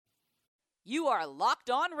You are Locked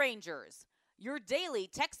On Rangers, your daily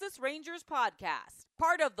Texas Rangers podcast.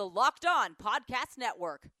 Part of the Locked On Podcast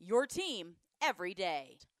Network, your team every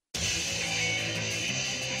day.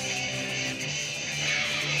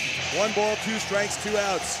 1 ball, 2 strikes, 2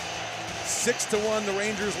 outs. 6-1, the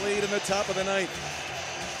Rangers lead in the top of the ninth.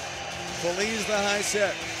 Feliz the high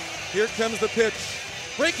set. Here comes the pitch.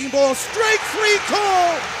 Breaking ball, strike 3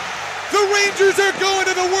 call! The Rangers are going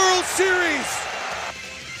to the World Series!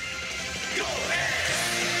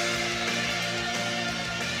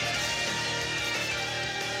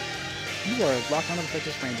 You are Locked On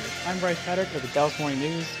Texas Rangers. I'm Bryce Patrick of the Dallas Morning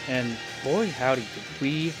News, and boy howdy did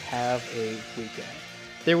we have a weekend.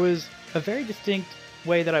 There was a very distinct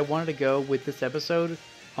way that I wanted to go with this episode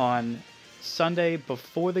on Sunday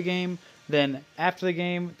before the game. Then after the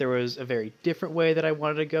game, there was a very different way that I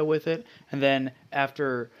wanted to go with it. And then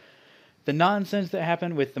after the nonsense that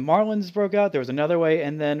happened with the Marlins broke out, there was another way.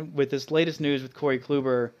 And then with this latest news with Corey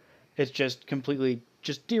Kluber, it's just completely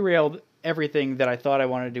just derailed everything that I thought I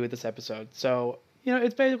wanted to do with this episode. So,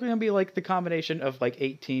 it's basically going to be like the combination of like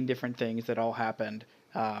 18 different things that all happened.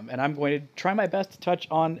 And I'm going to try my best to touch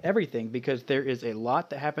on everything because there is a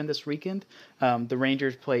lot that happened this weekend. The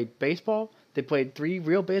Rangers played baseball. They played 3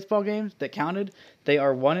 real baseball games that counted. They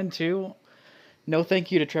are 1-2. No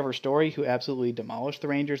thank you to Trevor Story, who absolutely demolished the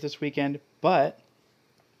Rangers this weekend. But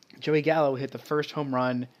Joey Gallo hit the first home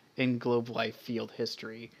run in Globe Life Field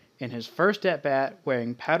history in his first at-bat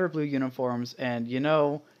wearing powder blue uniforms. And,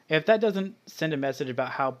 if that doesn't send a message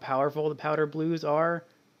about how powerful the powder blues are,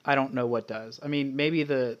 I don't know what does. I mean, maybe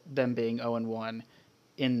them being 0-1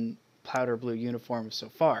 in powder blue uniforms so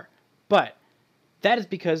far. But that is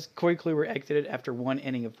because Corey Kluber exited after 1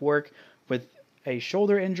 inning of work with a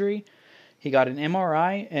shoulder injury. He got an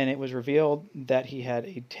MRI, and it was revealed that he had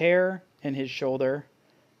a tear in his shoulder,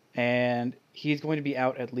 and he's going to be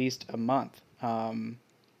out at least a month.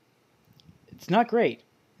 It's not great.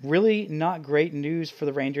 Really not great news for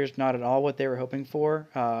the Rangers, not at all what they were hoping for.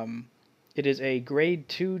 It is a grade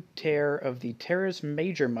 2 tear of the teres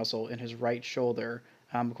major muscle in his right shoulder.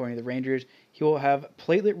 According to the Rangers, he will have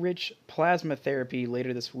platelet-rich plasma therapy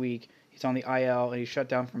later this week. He's on the IL, and he's shut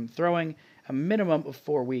down from throwing a minimum of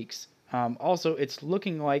 4 weeks. Also, it's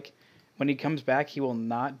looking like when he comes back, he will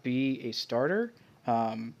not be a starter.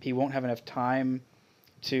 He won't have enough time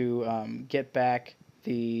to get back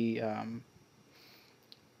the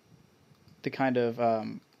kind of,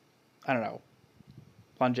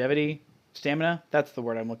 longevity, stamina. That's the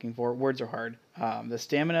word I'm looking for. Words are hard. The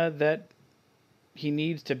stamina that he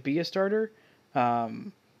needs to be a starter.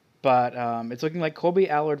 But it's looking like Kolby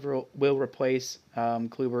Allard will replace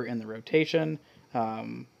Kluber in the rotation.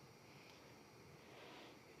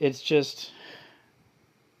 It's just,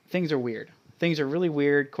 things are weird. Things are really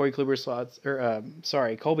weird. Kolby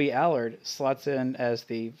Allard slots in as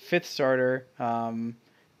the 5th starter.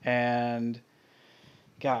 And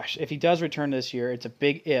gosh, if he does return this year, it's a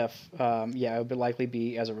big if. It would likely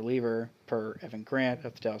be as a reliever per Evan Grant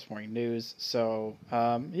of the Dallas Morning News. So,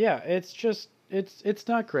 it's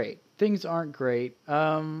not great. Things aren't great.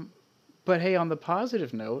 But hey, on the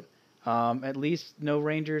positive note, at least no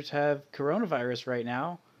Rangers have coronavirus right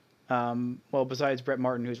now. Besides Brett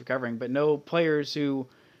Martin, who's recovering, but no players who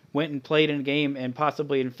went and played in a game and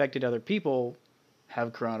possibly infected other people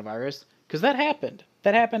have coronavirus. Because that happened.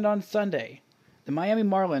 That happened on Sunday. The Miami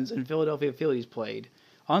Marlins and Philadelphia Phillies played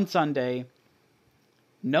on Sunday,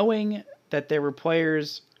 knowing that there were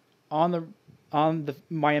players on the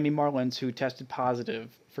Miami Marlins who tested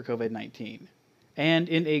positive for COVID-19. And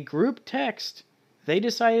in a group text, they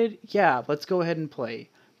decided, let's go ahead and play.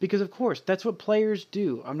 Because, of course, that's what players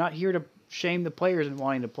do. I'm not here to shame the players in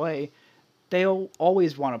wanting to play. They'll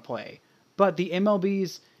always want to play. But the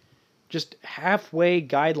MLB's just halfway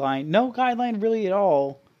guideline, no guideline really at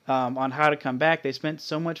all, on how to come back. They spent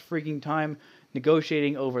so much freaking time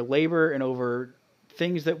negotiating over labor and over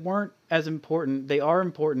things that weren't as important. They are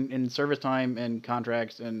important in service time and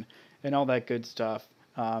contracts and all that good stuff,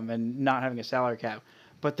 and not having a salary cap.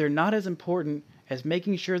 But they're not as important as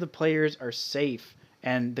making sure the players are safe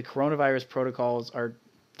and the coronavirus protocols are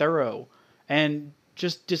thorough, and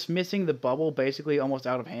just dismissing the bubble basically almost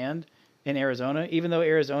out of hand in Arizona, even though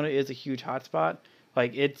Arizona is a huge hotspot.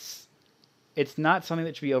 Like, it's not something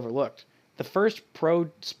that should be overlooked. The first pro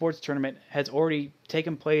sports tournament has already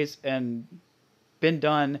taken place and been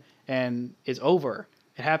done and is over.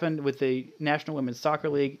 It happened with the National Women's Soccer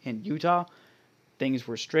League in Utah. Things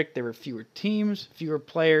were strict. There were fewer teams, fewer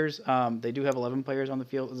players. They do have 11 players on the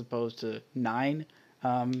field as opposed to 9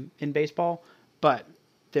 in baseball. But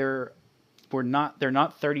they're they're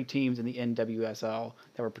not 30 teams in the NWSL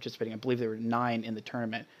that were participating. I believe there were 9 in the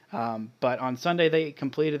tournament. But on Sunday they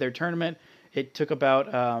completed their tournament. It took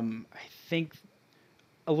about I think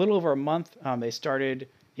a little over a month. They started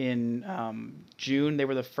in June. They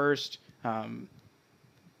were the first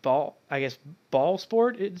ball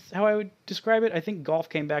sport is how I would describe it. I think golf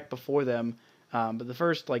came back before them, but the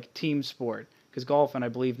first like team sport, because golf and I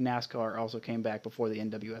believe NASCAR also came back before the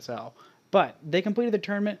NWSL. But they completed the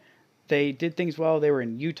tournament. They did things well. They were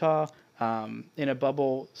in Utah in a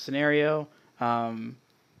bubble scenario.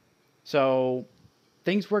 So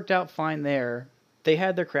things worked out fine there. They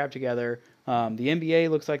had their crap together. The NBA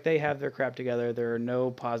looks like they have their crap together. There are no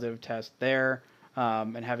positive tests there,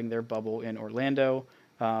 and having their bubble in Orlando.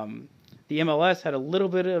 The MLS had a little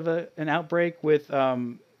bit of an outbreak with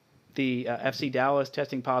the FC Dallas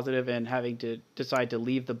testing positive and having to decide to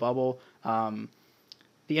leave the bubble.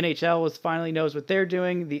 The NHL finally knows what they're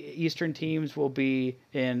doing. The Eastern teams will be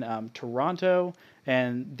in Toronto,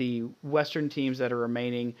 and the Western teams that are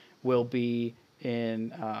remaining will be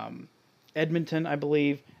in Edmonton, I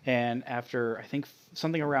believe. And after, I think,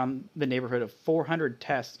 something around the neighborhood of 400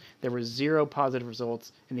 tests, there were 0 positive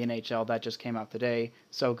results in the NHL. That just came out today.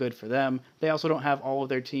 So good for them. They also don't have all of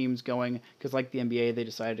their teams going because, like the NBA, they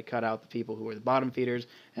decided to cut out the people who were the bottom feeders.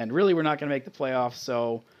 And really, we're not going to make the playoffs,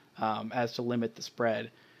 so as to limit the spread.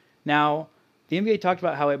 Now, the NBA talked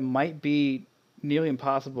about how it might be nearly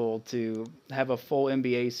impossible to have a full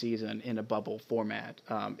NBA season in a bubble format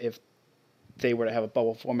if they were to have a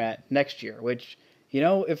bubble format next year, which,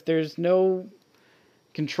 if there's no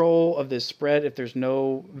control of this spread, if there's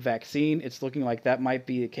no vaccine, it's looking like that might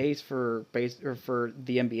be the case for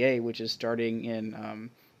the NBA, which is starting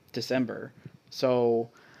in December. So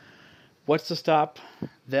what's to stop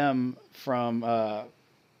them from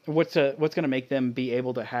what's going to make them be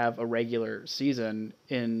able to have a regular season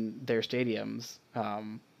in their stadiums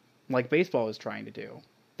like baseball is trying to do?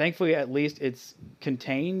 Thankfully, at least it's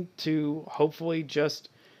contained to hopefully just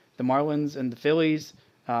the Marlins and the Phillies.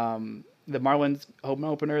 The Marlins home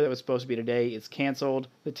opener that was supposed to be today is canceled.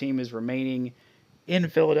 The team is remaining in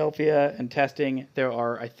Philadelphia and testing. There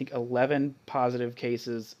are, I think, 11 positive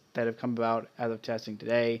cases that have come about as of testing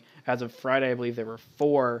today. As of Friday, I believe there were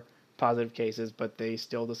 4 positive cases, but they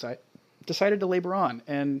still decided to labor on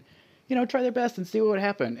and, try their best and see what would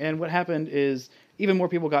happen. And what happened is even more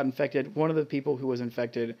people got infected. One of the people who was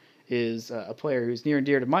infected is a player who's near and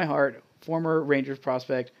dear to my heart, former Rangers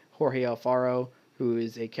prospect Jorge Alfaro, who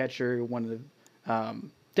is a catcher, one of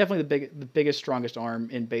the definitely the biggest, strongest arm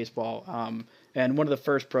in baseball, and one of the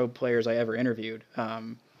first pro players I ever interviewed.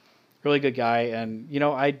 Really good guy, and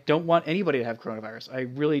I don't want anybody to have coronavirus. I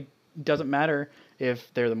really doesn't matter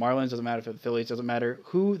if they're the Marlins, doesn't matter if they're the Phillies, doesn't matter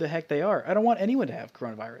who the heck they are. I don't want anyone to have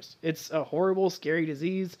coronavirus. It's a horrible, scary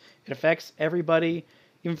disease. It affects everybody.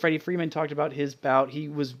 Even Freddie Freeman talked about his bout. He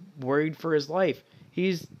was worried for his life.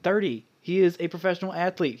 He's 30. He is a professional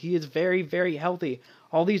athlete. He is very, very healthy.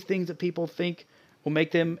 All these things that people think will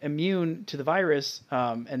make them immune to the virus,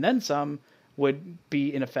 and then some, would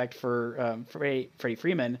be in effect for Freddie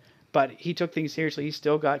Freeman. But he took things seriously. He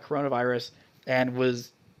still got coronavirus and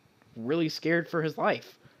was really scared for his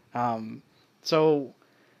life. So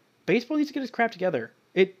baseball needs to get its crap together.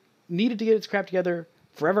 It needed to get its crap together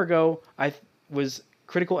forever ago. I was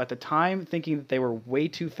critical at the time, thinking that they were way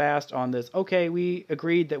too fast on this. Okay, we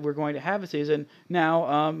agreed that we're going to have a season.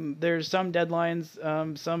 Now, there's some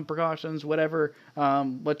deadlines, some precautions, whatever.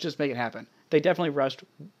 Let's just make it happen. They definitely rushed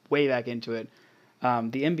way back into it.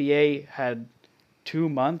 The NBA had 2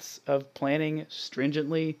 months of planning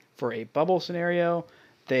stringently for a bubble scenario.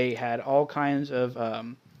 They had all kinds of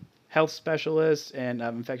health specialists and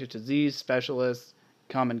infectious disease specialists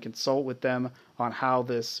come and consult with them on how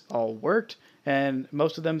this all worked. And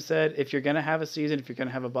most of them said, if you're going to have a season, if you're going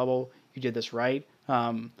to have a bubble, you did this right.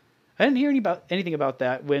 I didn't hear anything about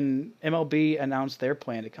that when MLB announced their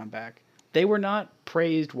plan to come back. They were not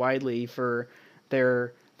praised widely for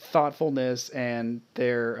their thoughtfulness and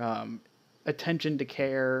their attention to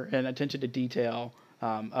care and attention to detail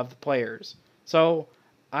of the players. So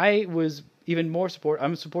I was even more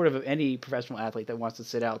I'm supportive of any professional athlete that wants to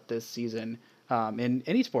sit out this season in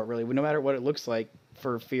any sport, really, no matter what it looks like,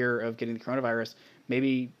 for fear of getting the coronavirus,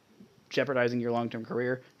 maybe jeopardizing your long-term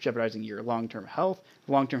career, jeopardizing your long-term health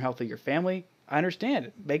of your family. I understand.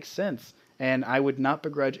 It makes sense. And I would not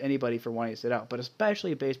begrudge anybody for wanting to sit out, but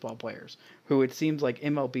especially baseball players, who it seems like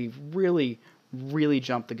MLB really, really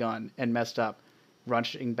jumped the gun and messed up,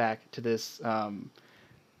 rushing back to this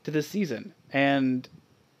season. And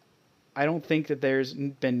I don't think that there's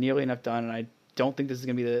been nearly enough done, and I don't think this is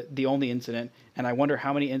going to be the only incident. And I wonder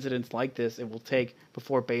how many incidents like this it will take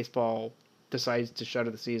before baseball decides to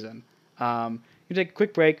shutter the season. We take a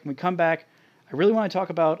quick break. When we come back, I really want to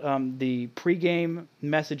talk about the pregame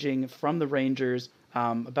messaging from the Rangers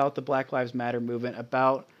about the Black Lives Matter movement,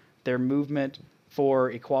 about their movement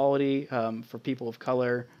for equality for people of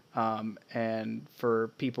color and for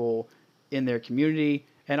people in their community,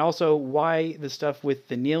 and also why the stuff with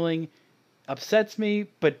the kneeling upsets me,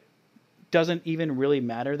 but doesn't even really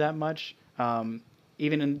matter that much,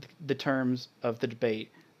 even in the terms of the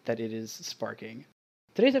debate that it is sparking.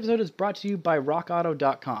 Today's episode is brought to you by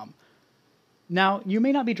RockAuto.com. Now, you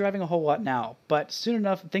may not be driving a whole lot now, but soon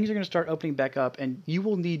enough, things are going to start opening back up, and you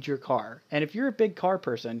will need your car. And if you're a big car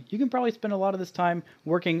person, you can probably spend a lot of this time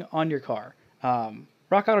working on your car.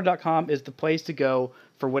 RockAuto.com is the place to go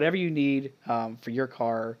for whatever you need for your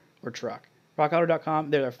car or truck. RockAuto.com,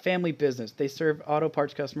 they're a family business. They serve auto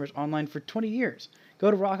parts customers online for 20 years.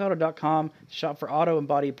 Go to RockAuto.com to shop for auto and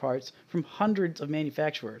body parts from hundreds of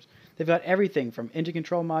manufacturers. They've got everything from engine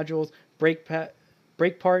control modules, brake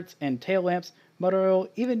parts and tail lamps, motor oil,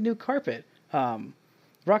 even new carpet.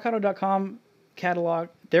 RockAuto.com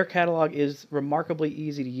their catalog is remarkably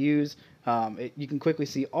easy to use. You can quickly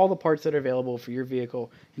see all the parts that are available for your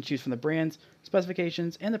vehicle and choose from the brands,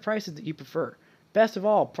 specifications, and the prices that you prefer. Best of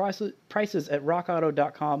all, prices at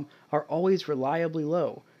RockAuto.com are always reliably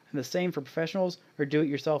low, and the same for professionals or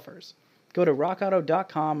do-it-yourselfers. Go to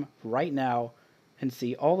RockAuto.com right now and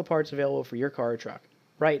see all the parts available for your car or truck.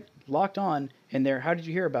 Right, locked on in their How Did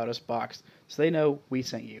You Hear About Us box, so they know we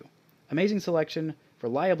sent you. Amazing selection,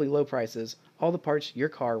 reliably low prices, all the parts your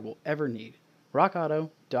car will ever need.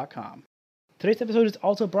 RockAuto.com. Today's episode is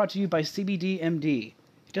also brought to you by CBDMD.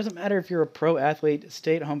 It doesn't matter if you're a pro athlete,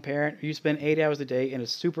 stay-at-home parent, or you spend 8 hours a day in a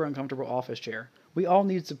super uncomfortable office chair. We all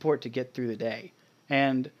need support to get through the day.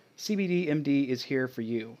 And CBDMD is here for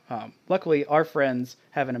you. Luckily, our friends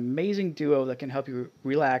have an amazing duo that can help you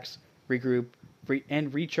relax, regroup,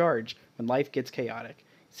 and recharge when life gets chaotic.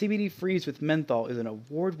 CBD Freeze with Menthol is an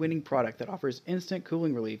award-winning product that offers instant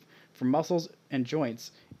cooling relief for muscles and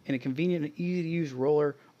joints in a convenient and easy-to-use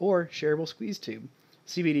roller or shareable squeeze tube.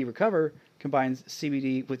 CBD Recover combines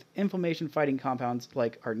CBD with inflammation-fighting compounds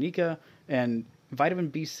like arnica and vitamin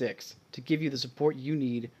B6 to give you the support you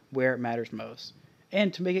need where it matters most.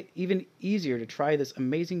 And to make it even easier to try this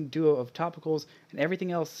amazing duo of topicals and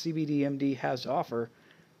everything else CBDMD has to offer,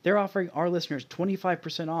 they're offering our listeners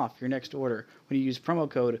 25% off your next order when you use promo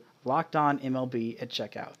code LOCKEDONMLB at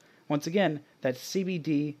checkout. Once again, that's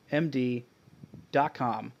CBDMD.com,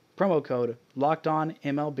 promo code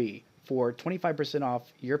LOCKEDONMLB for 25%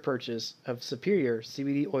 off your purchase of superior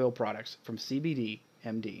CBD oil products from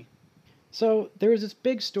CBDMD. So there was this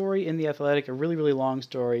big story in The Athletic, a really, really long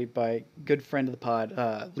story by a good friend of the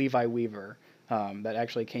pod, Levi Weaver, that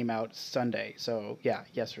actually came out Sunday. So yeah,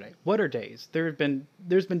 yesterday. What are days? There's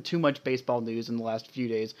been too much baseball news in the last few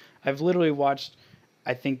days. I've literally watched,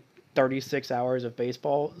 I think, 36 hours of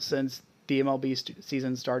baseball since the MLB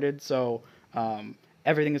season started. So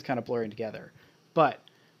everything is kind of blurring together. But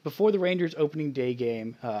before the Rangers opening day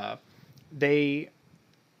game,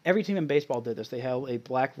 every team in baseball did this. They held a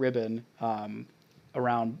black ribbon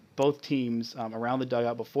around both teams, around the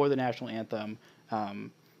dugout before the national anthem.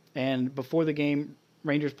 And before the game,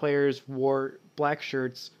 Rangers players wore black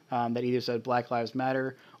shirts that either said Black Lives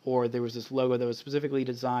Matter, or there was this logo that was specifically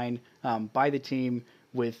designed by the team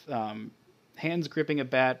with hands gripping a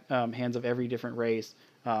bat, hands of every different race,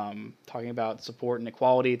 talking about support and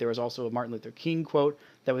equality. There was also a Martin Luther King quote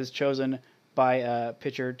that was chosen by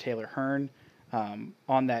pitcher Taylor Hearn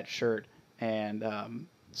on that shirt. And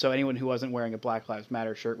so anyone who wasn't wearing a Black Lives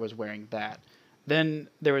Matter shirt was wearing that. Then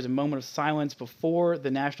there was a moment of silence before the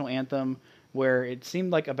national anthem where it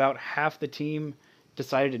seemed like about half the team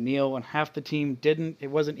decided to kneel and half the team didn't. It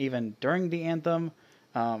wasn't even during the anthem.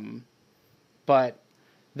 But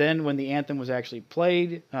then when the anthem was actually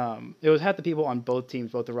played, it was half the people on both teams,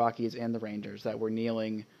 both the Rockies and the Rangers, that were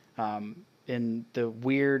kneeling in the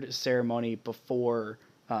weird ceremony before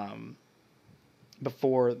the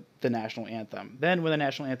national anthem. Then when the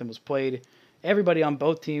national anthem was played, everybody on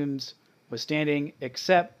both teams was standing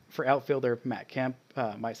except for outfielder Matt Kemp.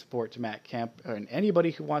 My support to Matt Kemp and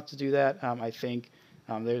anybody who wants to do that. I think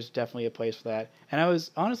there's definitely a place for that. And I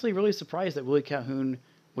was honestly really surprised that Willie Calhoun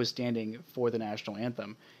was standing for the national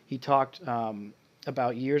anthem. He talked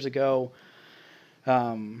about years ago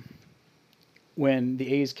when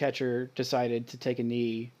the A's catcher decided to take a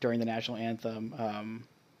knee during the national anthem,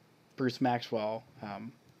 Bruce Maxwell,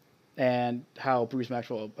 and how Bruce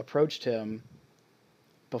Maxwell approached him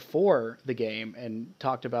before the game and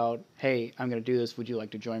talked about, hey, I'm going to do this. Would you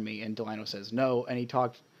like to join me? And Delano says no. And he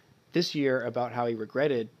talked this year about how he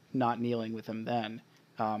regretted not kneeling with him then.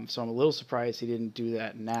 So I'm a little surprised he didn't do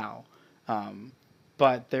that now.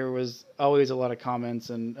 But there was always a lot of comments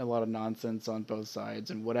and a lot of nonsense on both sides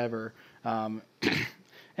and whatever.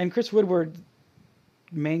 And Chris Woodward's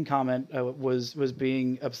main comment was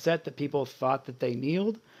being upset that people thought that they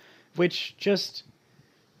kneeled, which just,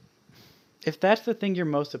 if that's the thing you're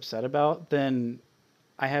most upset about, then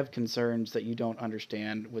I have concerns that you don't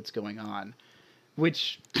understand what's going on,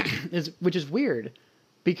 which is weird,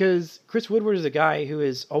 because Chris Woodward is a guy who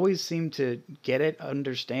has always seemed to get it,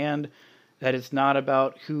 understand that it's not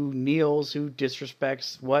about who kneels, who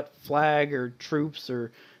disrespects what flag or troops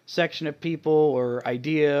or section of people or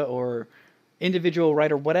idea or individual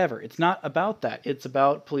right or whatever. It's not about that. It's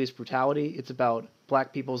about police brutality. It's about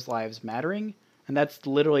black people's lives mattering, and that's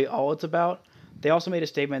literally all it's about. They also made a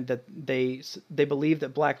statement that they believe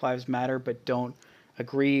that Black Lives Matter, but don't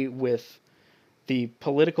agree with the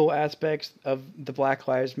political aspects of the Black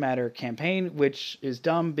Lives Matter campaign, which is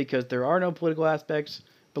dumb because there are no political aspects.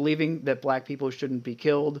 Believing that black people shouldn't be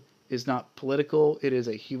killed is not political. It is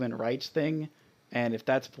a human rights thing. And if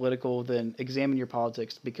that's political, then examine your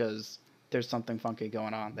politics, because there's something funky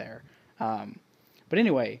going on there. But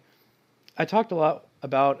anyway, I talked a lot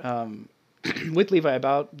about with Levi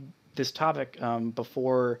about this topic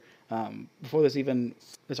before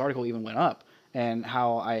this article even went up, and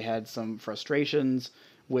how I had some frustrations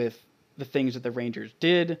with the things that the Rangers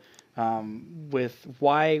did, with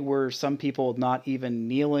why were some people not even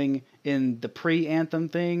kneeling in the pre-anthem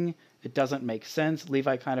thing. It doesn't make sense.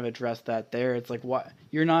 Levi kind of addressed that there. It's like, what,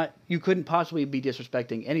 you couldn't possibly be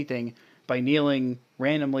disrespecting anything by kneeling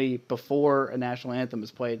randomly before a national anthem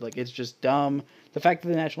is played. Like, it's just dumb. The fact that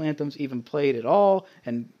the national anthem's even played at all,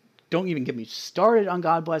 and don't even get me started on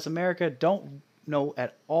God Bless America, don't know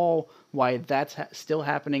at all why that's still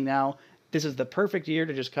happening now. This is the perfect year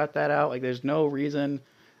to just cut that out. Like, there's no reason.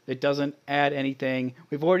 It doesn't add anything.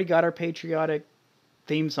 We've already got our patriotic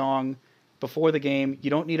theme song before the game. You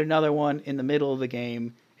don't need another one in the middle of the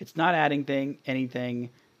game. It's not adding anything,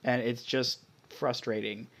 and it's just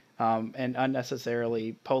frustrating and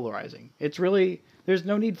unnecessarily polarizing. It's really, there's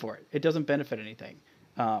no need for it. It doesn't benefit anything.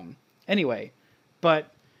 Anyway,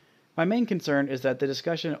 but my main concern is that the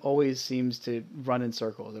discussion always seems to run in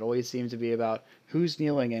circles. It always seems to be about who's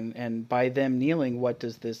kneeling, and by them kneeling, what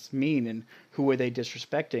does this mean, and who are they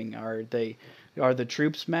disrespecting? Are the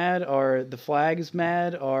troops mad? Are the flags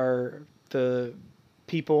mad? Are the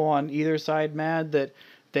people on either side mad that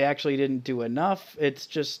they actually didn't do enough? It's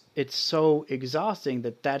so exhausting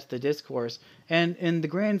that that's the discourse. And in the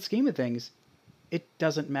grand scheme of things, it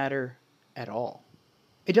doesn't matter at all.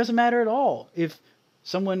 It doesn't matter at all if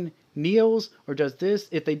someone kneels or does this,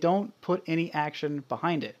 if they don't put any action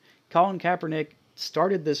behind it. Colin Kaepernick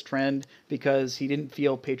started this trend because he didn't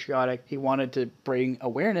feel patriotic. He wanted to bring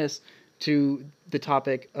awareness to the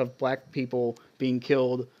topic of black people being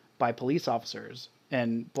killed by police officers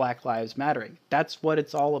and Black Lives Mattering. That's what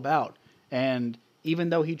it's all about. And even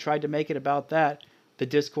though he tried to make it about that, the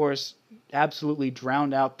discourse absolutely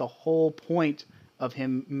drowned out the whole point of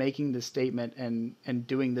him making this statement and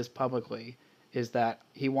doing this publicly, is that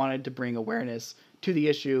he wanted to bring awareness to the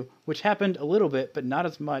issue, which happened a little bit, but not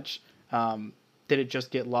as much. Did it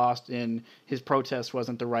just get lost in his protest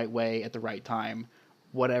wasn't the right way at the right time,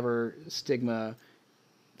 whatever stigma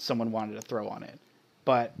someone wanted to throw on it.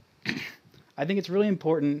 But I think it's really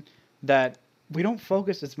important that we don't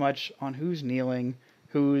focus as much on who's kneeling,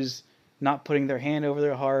 who's not putting their hand over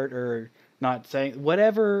their heart, or not saying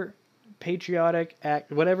whatever patriotic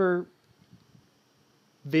act, whatever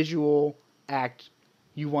visual act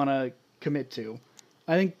you want to commit to.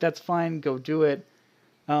 I think that's fine. Go do it.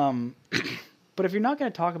 But if you're not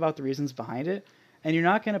going to talk about the reasons behind it, and you're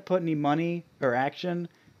not going to put any money or action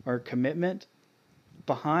or commitment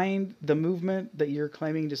behind the movement that you're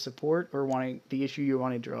claiming to support, or the issue you're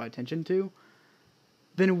wanting to draw attention to,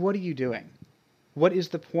 then what are you doing? What is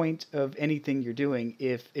the point of anything you're doing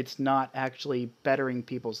if it's not actually bettering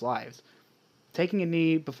people's lives? Taking a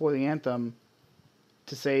knee before the anthem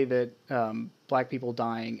to say that black people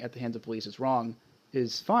dying at the hands of police is wrong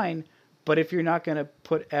is fine, but if you're not going to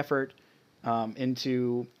put effort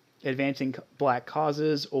into advancing black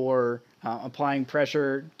causes or applying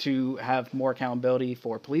pressure to have more accountability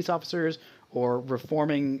for police officers, or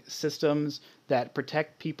reforming systems that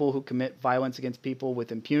protect people who commit violence against people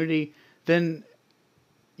with impunity, then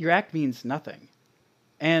your act means nothing.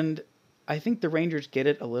 And I think the Rangers get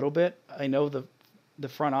it a little bit. I know the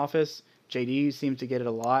front office, JD, seems to get it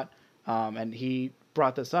a lot, and he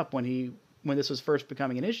brought this up when this was first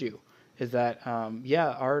becoming an issue, is that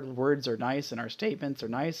our words are nice and our statements are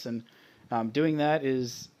nice, and doing that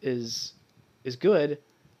is good,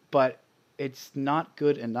 but it's not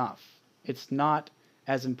good enough. It's not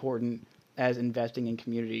as important as investing in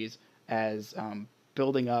communities, as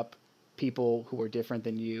building up people who are different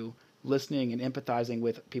than you, listening and empathizing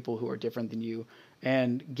with people who are different than you,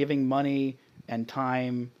 and giving money and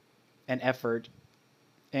time and effort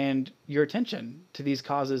and your attention to these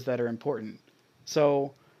causes that are important.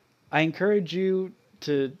 So I encourage you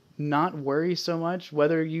to not worry so much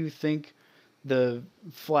whether you think the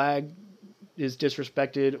flag is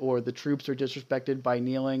disrespected or the troops are disrespected by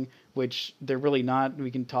kneeling, which they're really not.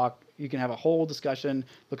 We can talk, you can have a whole discussion,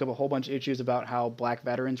 look up a whole bunch of issues about how black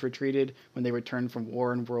veterans were treated when they returned from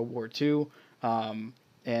war in World War II,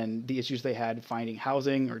 and the issues they had finding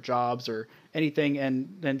housing or jobs or anything.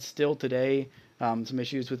 And then still today, some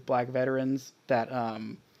issues with black veterans that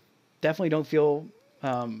definitely don't feel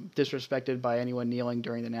disrespected by anyone kneeling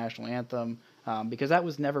during the national anthem, because that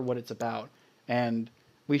was never what it's about. And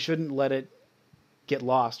we shouldn't let it get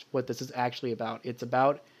lost what this is actually about. It's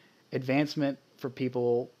about advancement for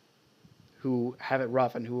people who have it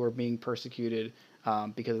rough and who are being persecuted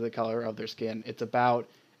because of the color of their skin. It's about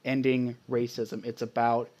ending racism. It's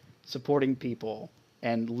about supporting people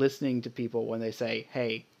and listening to people when they say,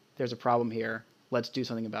 hey, there's a problem here, let's do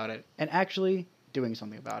something about it, and actually doing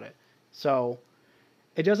something about it. So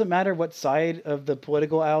it doesn't matter what side of the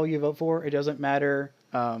political aisle you vote for. It doesn't matter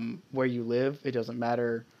where you live. It doesn't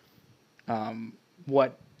matter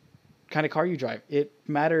what kind of car you drive. It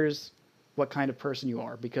matters what kind of person you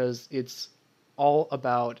are, because it's all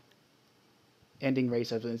about ending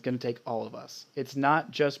racism. It's going to take all of us. It's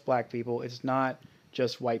not just black people. It's not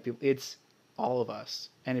just white people. It's all of us.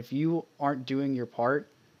 And if you aren't doing your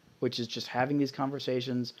part, which is just having these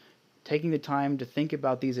conversations, taking the time to think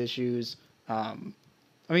about these issues,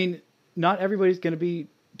 not everybody's going to be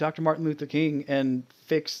Dr. Martin Luther King and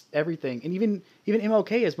fix everything. And even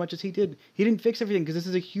MLK, as much as he didn't fix everything, because this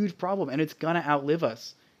is a huge problem and it's going to outlive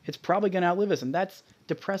us. It's probably going to outlive us, and that's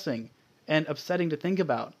depressing and upsetting to think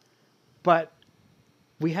about. But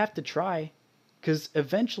we have to try, because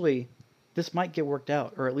eventually this might get worked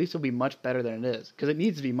out, or at least it'll be much better than it is, because it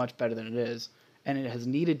needs to be much better than it is, and it has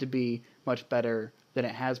needed to be much better than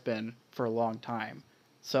it has been for a long time.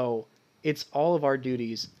 So it's all of our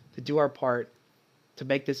duties to do our part to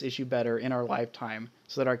make this issue better in our lifetime,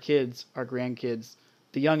 so that our kids, our grandkids,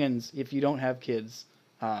 the youngins, if you don't have kids,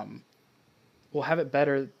 will have it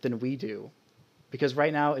better than we do. Because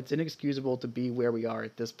right now it's inexcusable to be where we are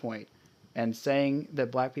at this point. And saying that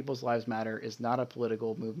black people's lives matter is not a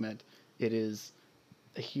political movement. It is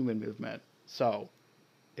a human movement. So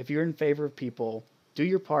if you're in favor of people, do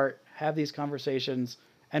your part, have these conversations,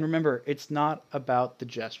 and remember, it's not about the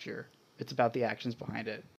gesture. It's about the actions behind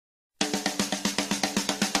it.